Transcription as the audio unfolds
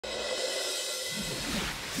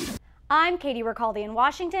I'm Katie Ricaldi in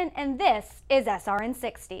Washington, and this is SRN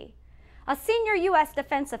 60. A senior U.S.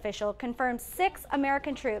 defense official confirms 6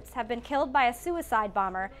 American troops have been killed by a suicide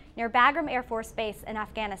bomber near Bagram Air Force Base in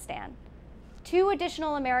Afghanistan. 2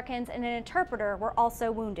 additional Americans and an interpreter were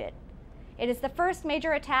also wounded. It is the first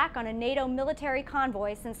major attack on a NATO military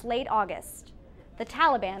convoy since late August. The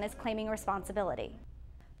Taliban is claiming responsibility.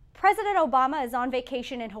 President Obama is on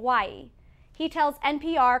vacation in Hawaii. He tells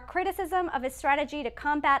NPR criticism of his strategy to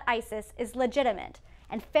combat ISIS is legitimate,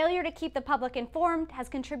 and failure to keep the public informed has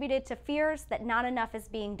contributed to fears that not enough is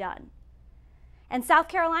being done. And South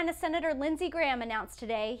Carolina Senator Lindsey Graham announced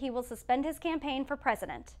today he will suspend his campaign for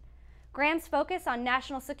president. Graham's focus on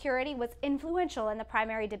national security was influential in the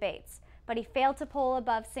primary debates, but he failed to poll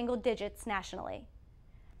above single digits nationally.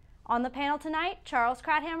 On the panel tonight, Charles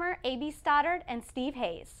Krauthammer, A.B. Stoddard, and Steve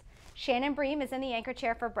Hayes. Shannon Bream is in the anchor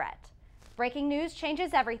chair for Brett. Breaking news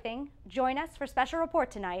changes everything. Join us for Special Report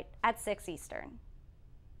tonight at 6 Eastern.